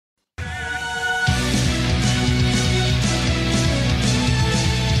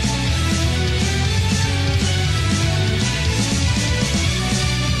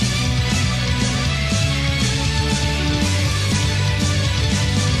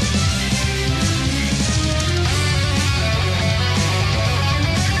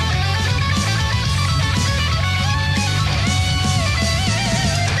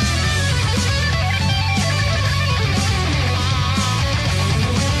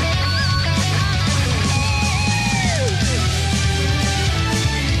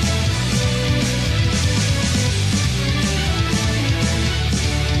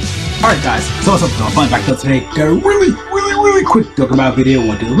Alright guys, so what's up, fun back up today. Got a really quick Dokkan video. I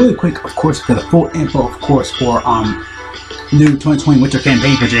want to do it really quick, of course, for the full info, of course, for new 2020 winter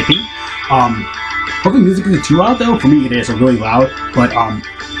campaign for JP. Hopefully music isn't too loud though. For me it is really loud, but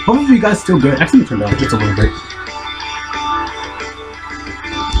hopefully you guys still good. Actually turn it down just a little bit.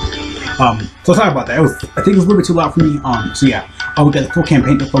 So sorry about that. I think it was a little bit too loud for me. So yeah. We got the full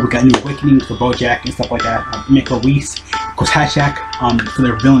campaign info. We got new awakenings for Bojack and stuff like that. Mako Reese, of course, Hashtag for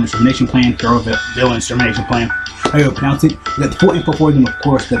their villain extermination plan, villain extermination plan. How you pronounce it? We got the full info for them, of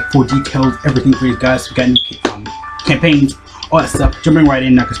course, the full details, everything for you guys. We got new campaigns, all that stuff. Jumping right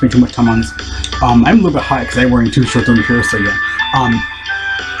in, not gonna spend too much time on this. I'm a little bit hot because I'm wearing 2 shorts over here, so yeah.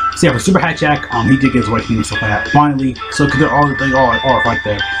 So yeah, for Super Hatchak, he did get his awakening and stuff like that. Finally, so because they all like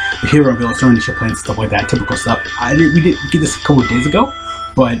the hero and villain extermination plans and stuff like that, typical stuff. We did get this a couple of days ago,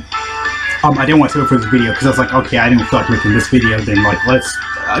 but I didn't want to save it for this video because I was like, okay, I didn't feel like making this video. Then like let's,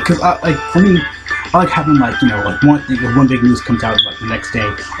 because like for me, I like having like like one big news comes out like the next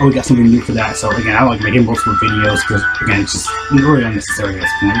day. Oh, we got something new for that. So again, I like making multiple videos because again, it's just really unnecessary at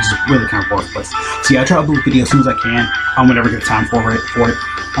this point. It's just really kind of worthless. So yeah, I try to upload videos as soon as I can. Whenever I get time for it.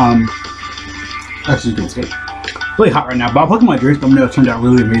 Actually, it's good. Really hot right now, but I'm putting my dreams thumbnail. It turned out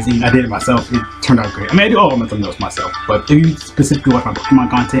really amazing. I did it myself. It turned out great. I mean, I do all of my thumbnails myself, but if you specifically watch my Pokemon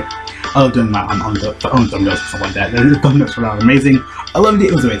content, I love doing my own thumbnails and stuff like that. The thumbnails turned out amazing. I loved it.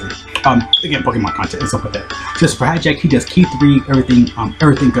 It was amazing. Again, Pokemon content and stuff like that. Just for Hijack, he does key 3, everything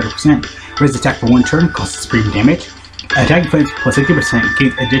 30%. Raise attack for 1 turn, costs supreme damage. Attack defense plus 60%,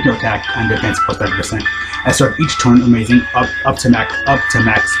 gains additional attack and defense plus 30%. At start of each turn, amazing, up to max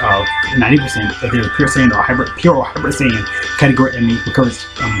of 90%. If there's a pure Saiyan or hybrid Saiyan category enemy, recovers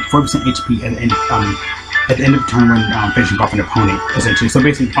 4% HP at the end of the turn when finishing off an opponent, essentially. So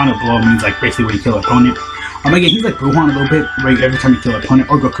basically, final blow means like basically when you kill an opponent. Again, he's like Bruhan a little bit, right? Every time you kill an opponent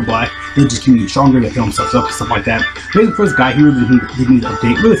or Goku Black, they'll just keep you stronger, they'll heal themselves up and stuff like that. He's the first guy, he really needs to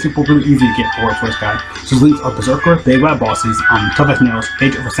update. Really simple, really easy to get for a first guy. So his links are Berserker, Beyblade Bosses, Tough as Nails,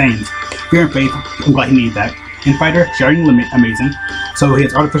 Hatred for Saiyans, Fear and Faith, I'm glad he needed that. Infighter, Sharing Limit, amazing. So he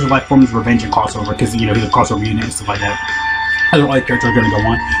has Artificial Life Forms, Revenge, and Crossover, because he's a crossover unit and stuff like that. Other all characters are going to go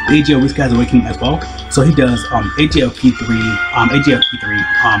on. The AGO Reese guy's awakening as well. So he does AGO key 3,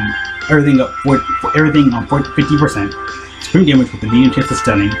 everything up for everything 50%. Supreme damage with the medium chance of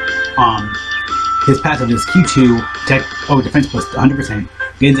stunning. His passive is key 2, defense plus 100%.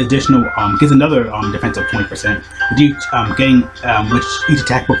 Gains additional gets another defense of 20%. Which each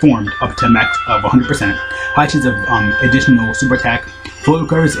attack performed up to a max of 100%. High chance of additional super attack. Fully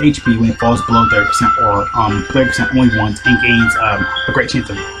recovers HP when it falls below 30% or 30% only once, and gains a great chance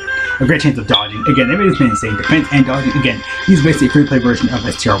of dodging. Again, everybody's been insane. Defense and dodging. Again, he's basically a free-to-play version of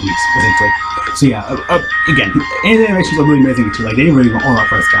STR Weeks, essentially. So yeah, again, and the animations are really amazing too. Like they didn't really go all out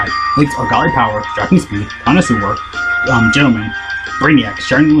for this guy. Links are Godly Power, Striking Speed, Connoisseur, Gentleman, Brainiac,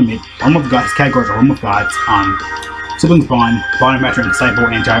 Sharing the Limit, Realm of Gods. Categories are Realm of Gods, Siblings Bond, Bond of Master and Disciple,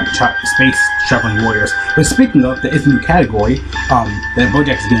 and Space Traveling Warriors. But speaking of, there is a new category that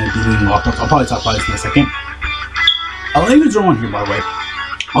Bojack is going to be leading off of. I'll probably talk about this in a second. I'll let you draw on here, by the way.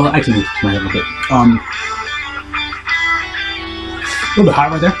 I'll actually move my head a little bit. A little bit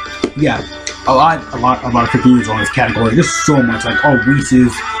hot right there. Yeah, a lot of figures on this category. There's so much, like all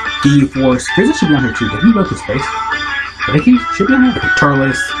Reese's, Ginyu Force. Frieza should be on here too. Did he go to space? I think he should be on here.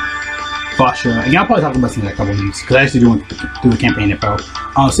 Turles, Fasha. Again, I'll probably talk about this in a couple of minutes because I actually do the campaign info.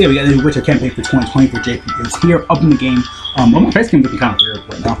 So yeah, we got the new Witcher campaign for 2020 for JP. It's here, up in the game. Well, my face can be kind of weird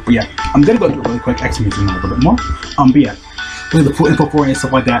right now, but yeah, I'm gonna go through it really quick. Actually, zoom in a little bit more. But yeah. Look at the full info for it and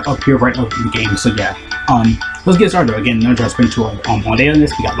stuff like that up here, right up in the game. So yeah, let's get started. Again, no try to spend too all day on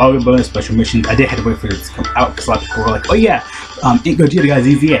this. We got login bonus, special missions. I did have to wait for this to come out because a lot of people were like, "Oh yeah, Gogeta got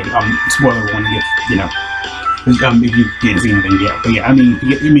EZA." Spoiler warning if if you didn't see anything yet. But yeah, I mean,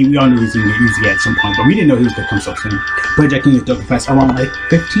 we all knew he was going to get EZA at some point, but we didn't know he was going to come so soon. Projecting his Dokkan Fest around like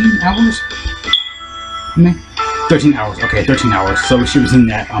 15 hours. 13 hours. Okay, 13 hours. So we should be seeing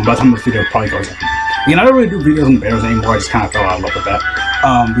that by the time this video probably goes up. Again, I don't really do videos on battles anymore. I just kind of fell out of love with that.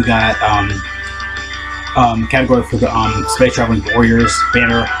 We got category for the Space Traveling Warriors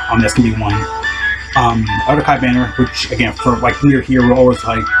banner. That's gonna be one. Other Kai banner, which again for like we're here, we're always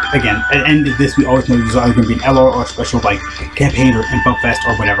like again at the end of this we always know there's either gonna be an LR or a special like campaign or info fest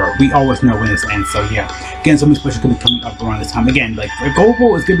or whatever. We always know when this ends. So yeah, again, something special gonna be coming up around this time. Again, like for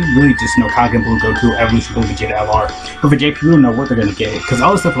Goku is gonna be really just Kagen Blue Goku, Evolution Blue Vegeta LR. But for JP, we don't know what they're gonna get because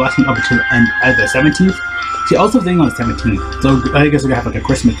all this stuff lasting up until the end at the 17th. See, all stuff thing on the 17th. So I guess we're gonna have like a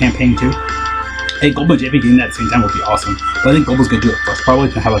Christmas campaign too. Hey, Global JP getting that at the same time would be awesome. But I think Global's gonna do it first. Probably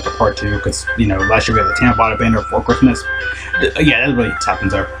gonna have like a part 2 because you know last year we had the Tampa banner for Christmas. Yeah, that really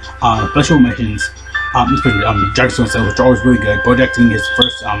happens there. Special mentions. Especially Jackson sales, which are always really good. Bojack doing his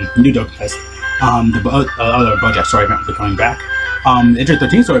first new Dokkan Fest. The other Bojack story event will be coming back. The Intro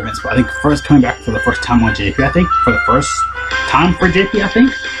 13 story events, but I think first coming back for the first time on JP. I think for the first time for JP. I think.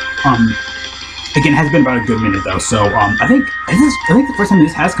 Again, it has been about a good minute though. So I think the first time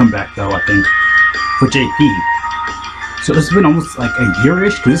this has come back though. I think for JP. So it's been almost like a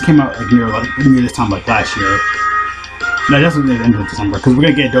year-ish because this came out like near this time like last year. No, that's the end of December because we're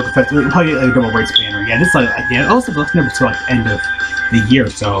gonna get a Dokkan Fest. We'll probably get like a double rights banner. Yeah, this is like also looks never till like the end of the year.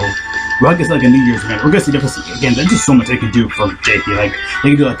 So we'll get like a New Year's event. We're gonna see different again. There's just so much they can do for JP. Like they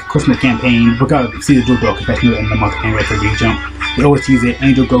can do like a Christmas campaign. We're gonna see the Dokkan Fest in the month anyway for V-Jump. They always tease it.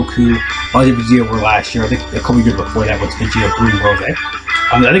 Angel Goku, all the Vegeta were last year. I think a couple years before that was Vegeta Blue and Rose.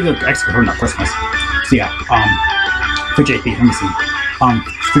 I think they're actually for Christmas. So yeah, for JP, let me see.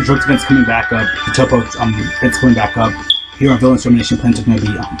 For Jokes events coming back up. The Topo events coming back up. Hero and Villain Termination plans are going to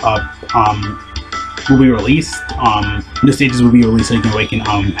be will be released. New stages will be released so you can awaken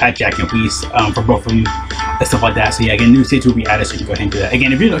Jack and Whis for both of them and stuff like that. So yeah, again, new stages will be added so you can go ahead and do that.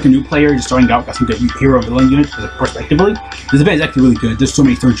 Again, if you're like a new player just starting out, got some good hero and villain units perspectively, this event is actually really good. There's so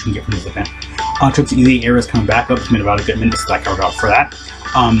many stories you can get from this event. Trips to EZA areas coming back up. It's been about a good minute since I covered out for that.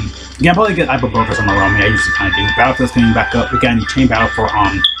 Yeah, probably get Hyper somewhere around me. I usually kind of do. Battlefield's coming back up. We got a new chain battle for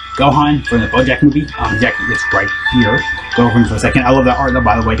Gohan for the Bojack movie. Jack is right here. Go over him for a second. I love that art though,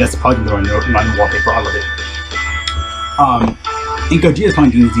 by the way. That's probably going to go on the wallpaper. I love it. And Gogeta's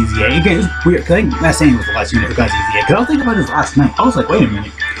coming to EZA. Again, it's weird because I think Matt saying was the last unit who got EZA. Because I was thinking about this last night. I was like, wait a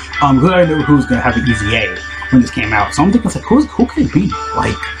minute. Because I didn't know who was going to have an EZA when this came out. So I'm thinking, like, who could it be?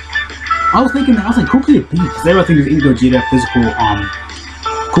 Like, I was thinking, who could it be? Because everyone thinks it's Gogeta physical,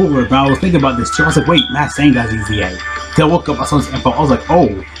 cooler. But I was thinking about this too. I was like, wait, Matt saying got EZA. Because I woke up, I saw this info. I was like,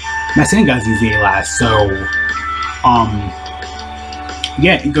 oh, Matt saying got EZA last. So,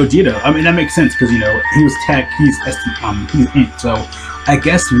 yeah, Gogeta. I mean, that makes sense because, you know, he was tech, he's INT. So, I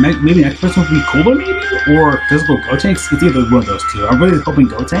guess maybe next person would be cooler, maybe? Or physical Gotenks? It's either one of those two. I'm really hoping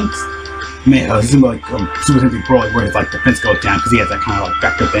Gotenks. Man, this is like Super Saiyan Broly where his like defense goes down because he has that kind of like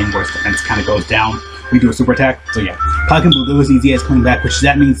vector thing where his defense kind of goes down. We do a super attack. So yeah, Kaioken Blue Goku's EZA is coming back, which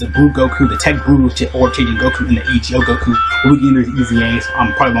that means the Blue Goku, the Tech Blue or changing Goku, and the AGO Goku will be getting their EZAs.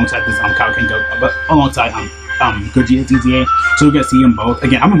 Probably alongside this Kaioken Goku, but alongside Gogeta's EZA. So we're gonna see them both.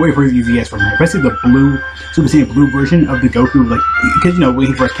 Again, I'm waiting for his EZAs from him, especially the blue Super Saiyan Blue version of the Goku. Like, because you know when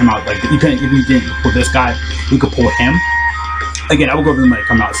he first came out, like you couldn't, if you didn't pull this guy, you could pull him. Again, I will go over them when they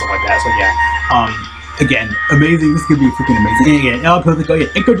come out and stuff like that. So yeah, again, amazing. This could be freaking amazing. And again, a lot of people think, oh yeah,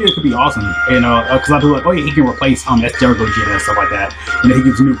 Gogeta could be awesome. You know, because a lot of people are like, oh yeah, he can replace SDR Gogeta and stuff like that. You know, he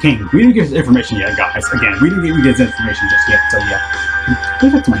gives a new king. We didn't get his information yet, guys. Again, we didn't get his information just yet. So yeah,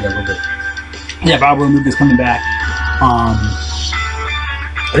 put it to my head a little bit. Yeah, Bob Movie is coming back. I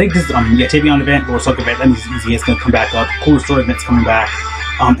think this is yeah, Tavion event or Soka event. That means EZA is gonna come back up. Cool story events coming back.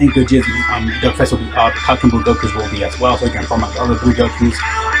 And Gogeta's Dokkan Fest will be up. Kaioken Blue Goku's will be as well. So you can form out the other 3 Gokus.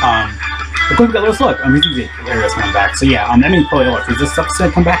 Of course, we got Little Slug. EZA areas coming back. So yeah, that means probably all this stuff's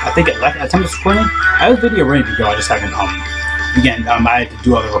gonna come back. I think it left at the time of recording. I have a video ready to go. I just haven't again, I had to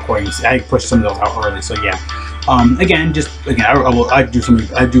do other recordings. I pushed some of those out early. So yeah. Again, I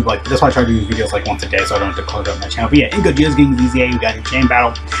do like, that's why I try to do videos like once a day so I don't have to close up my channel. But yeah, Gogeta's getting EZA, we got a chain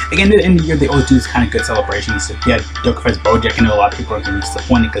battle. Again, at the end of the year, they always do these kind of good celebrations. So, yeah, Dokkan Fest Bojack, I know a lot of people are going to be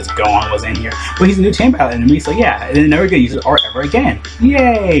disappointed because Gohan wasn't here. But he's a new chain battle enemy, so yeah, and they're never going to use his art ever again.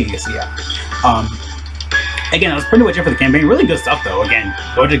 Yay! So yeah. Again, that was pretty much it for the campaign. Really good stuff though. Again,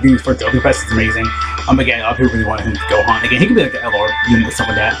 Bojack being for Dokkan Fest is amazing. Again, a lot of people really wanted him to go on. Again, he could be like the LR unit and stuff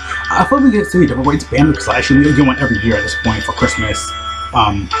like that. I thought we get to see a double rights banner because actually we get one every year at this point for Christmas.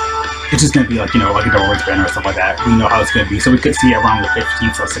 It's just gonna be like, you know, like a double rights banner or stuff like that. We know how it's gonna be, so we could see it around the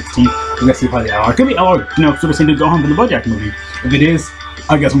 15th or 16th. We're gonna see probably the LR. It could be LR, you know, Super Saiyan Gohan from the Bojack movie. If it is,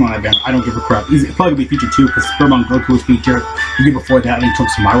 I guess I'm on that banner. I don't give a crap. It's probably gonna be featured too because Spermon Goku was featured. The year before that, and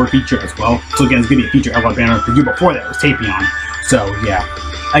Trunks Samai were featured as well. So again, it's gonna be a feature LR banner. The year before that was Tapion. So yeah,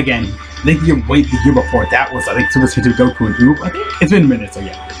 again. I think the year before that was, I think, Super Saiyan Goku and Oob. I think it's been a minute, so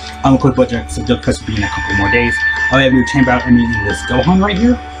yeah. Of course, Bojack, so Dokkan Fest will be in a couple more days. I have a new chain battle enemy in this Gohan right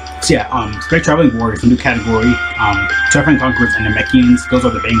here. So yeah, Space Traveling Warriors, a new category. Triumphant Conquerors and Namekians, those are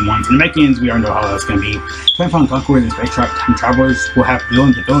the main ones. And Namekians, we already know how that's gonna be. Triumphant Conquerors and Space Time Travelers will have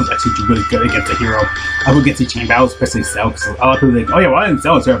villains. The villains actually do really good against the hero. I would get the chain battles, especially Cell, because a lot of people think, oh yeah, why didn't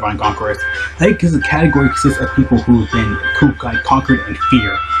Cell Terrifying Conquerors? I think because the category consists of people who've been conquered in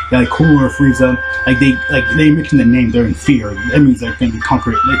fear. Yeah, like Cooler, Frieza, like they mention the name, they're in fear. That means they're gonna be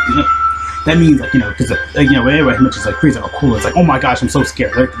conquered. that means like, you know, because like, you know, when everybody mentions like Frieza or cool, it's like, oh my gosh, I'm so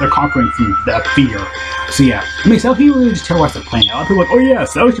scared. They're conquering through that fear. So yeah, I mean, so he really just terrorized the planet. A lot of people are like, oh yeah,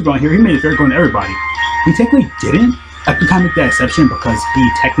 Cell should be on here. He made it fair going to everybody. He technically didn't. I can kind of make that exception because he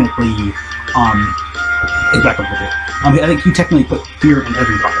technically back up with it. I think he technically put fear in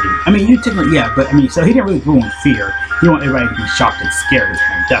everybody. I mean, you technically, yeah, but I mean, so he didn't really rule in fear. He wanted everybody to be shocked and scared of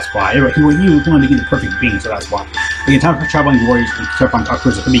him. That's why. He wanted to be the perfect being, so that's why. Again, time for Traveling Warriors and Terrifying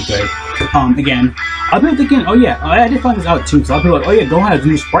Conquerors could be good. Again, I've been thinking, oh yeah, I did find this out too, because a lot of people are like, oh yeah, go ahead,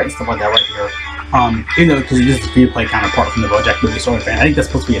 new sprite and stuff like that right here. Even though, because this is a free-to-play counterpart from the Bojack movie sort of thing, I think that's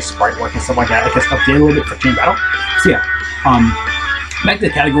supposed to be a sprite work and stuff like that. I guess update a little bit for Team Battle. So yeah, back to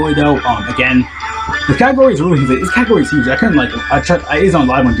the category though, again, the category is really huge. This category is huge. I couldn't like, I is on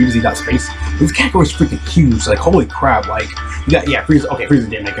live on DBZ.space. This category is freaking huge. Like, holy crap. Like, you got, yeah, Frieza. Okay, Frieza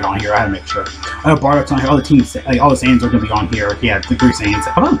didn't make it on here. I had to make sure. I know Bardock's on here. All the teams, like, all the Saiyans are going to be on here. Yeah, the 3 Saiyans.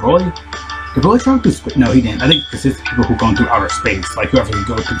 How about Broly? Did Broly travel through space? No, he didn't. I think this is people who are going through outer space. Like, whoever can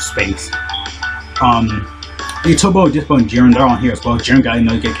go through space. Tobo, Dispo, and Jiren, they're on here as well. Jiren got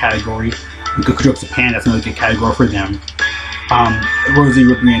another good category. Goku Japan, that's another good category for them. Rosie,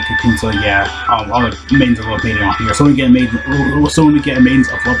 Ripping, and Cocoon, so yeah, all the Maidens of Love made it on here. So when we get a Maidens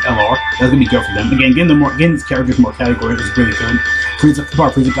of Love LR, that's gonna be good for them. Again, getting these characters more categories is really good.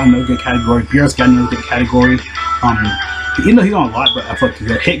 Frieza got another good category. Beerus got another good category. Even though he's on a lot, but I feel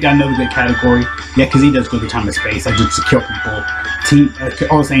like Hit got another good category. Yeah, because he does go through time and space, like just to kill people.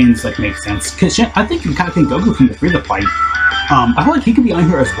 All the Saiyans like make sense. Cause I think you kind of think Goku from the Frieza fight. I feel like he could be on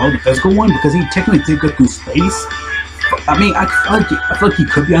here as well, the physical one, because he technically did go through space. I mean, I feel like he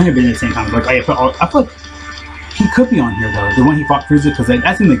could be on here, but at the same time, like, I feel like he could be on here though. The one he fought Frieza, because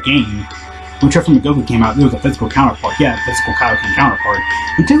that's in the game. When Trevor from the Goku came out, there was a physical counterpart. Yeah, a physical counterpart.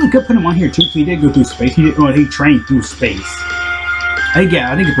 We technically could put him on here too, because he did go through space. He trained through space. I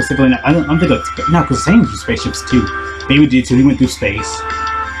think it's specifically not. I don't think it's no, because Saiyan through spaceships too. Maybe did too. He went through space.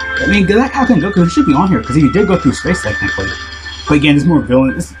 I mean, that Captain Goku should be on here because he did go through space technically. But again, there's more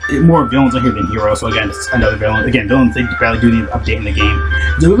villains on here than heroes. So again, it's another villain. Again, villains they barely do need an update in the game.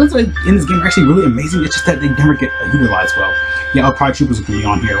 The villains like in this game are actually really amazing. It's just that they never get utilized well. Yeah, our Pride Troopers are gonna be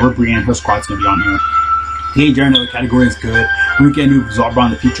on here. Or Brienne, her squad's gonna be on here. The Age another category is good. We get a new Zarbra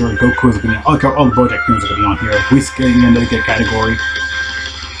in the future. Goku is gonna be on. All the Bojack teams are gonna be on here. We're getting another good category.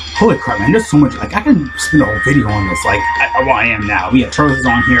 Holy crap, man! There's so much. Like I can spend a whole video on this. Like I am now. We have Turtles is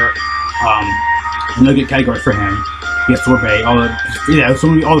on here. Another good category for him. He has Sorbet, all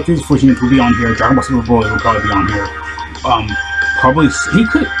the Frieza Force units will be on here. Dragon Ball Super Broly will probably be on here. Probably he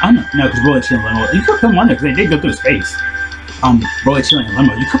could. I don't know, because Broly, Chilling, and Limo. You could put them on there because they did go through space. Broly, Chilling, and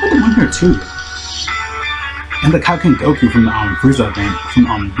Limo. You could put them on here too. And the Kaioken Goku from the Frieza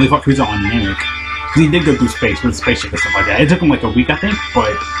event, they fought Frieza on Namek, because he did go through space with a spaceship and stuff like that. It took him like a week, I think,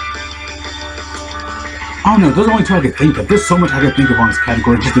 but. I don't know, those are only 2 I could think of. There's so much I could think of on this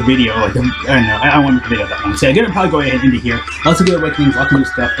category, just a video, like, I don't know, I want to make a video of that one. So I'm gonna probably go ahead into here. Lots of good awakenings, lots of new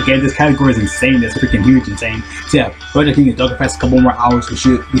stuff. Again, this category is insane, it's freaking huge, insane. So yeah, Bojack is Dokkan Fest, a couple more hours, we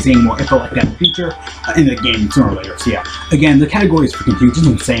should be seeing more info like that in the future, in the game sooner or later. So yeah, again, the category is freaking huge, it's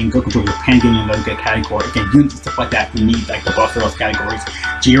insane. Goku to Japan getting another good category. Again, units and stuff like that, we need, like, the buff for those categories.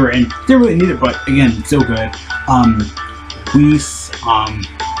 Jiren, they really need it, but again, still good. Whis,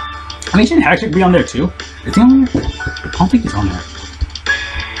 I mean, shouldn't Hatchet be on there too? Is he on there? I don't think he's on there.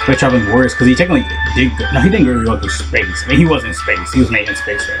 For Traveling Warriors, because he technically did go, no, he didn't really go through space. I mean, he was in space. He was made in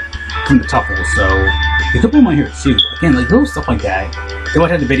space there. From the Tuffle, so you could put him on here too. Again, like little stuff like that. Then I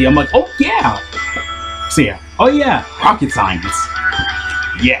had the video, I'm like, oh yeah! So yeah. Oh yeah! Rocket science.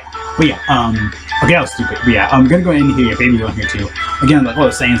 Yeah. But yeah, okay, that was stupid. But yeah, I'm gonna go in here, Baby's on here too. Again, like all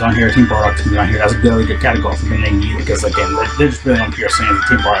the Saiyans on here, Team Bardock's gonna be on here. That's a really good category for them they need because again, they're just really on pure Saiyans and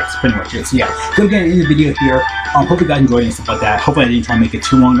Team Bardock's pretty much it. So yeah, gonna get into the video here. Hope you guys enjoyed it and stuff like that. Hopefully I didn't try to make it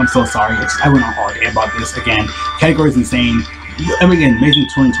too long. I'm so sorry. I went on hard about this again. Category's insane. And again, amazing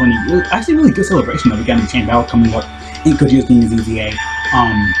 2020. Actually, really good celebration that we got in the Chain Battle coming up. In Gogetta's being his EZA.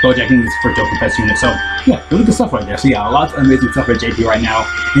 Bojack being his first Dokkan Fest unit. So yeah, really good stuff right there. So yeah, lots of amazing stuff at JP right now.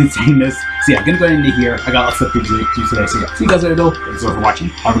 Insaneness. So yeah, gonna go into here. I got lots of things to do today. So yeah, see you guys later though. Thanks for watching.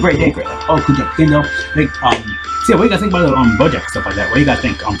 Have a great day, great life. Oh, good job again though. Like, so yeah, what do you guys think about the Bojack stuff like that? What do you guys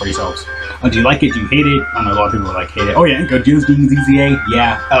think for yourselves? Do you like it? Do you hate it? I know a lot of people like hate it. Oh yeah, and Gogetta's being his EZA.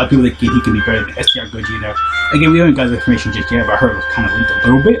 Yeah, a lot of people think he can be better than STR Gogeta. Again, we haven't got the information just yet, but I heard it was kind of linked a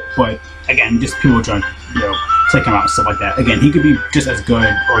little bit. But again, just people trying, check him out and stuff like that. Again, he could be just as good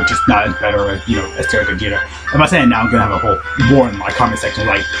or just not as better as, STR Gogeta. If I say it now, I'm gonna have a whole war in my comment section,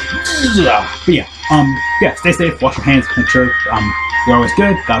 like, but yeah, yeah, stay safe, wash your hands, make sure, you're always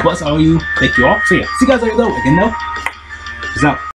good. God bless all of you. Thank you all. So yeah, see you guys later though. Again though, peace out.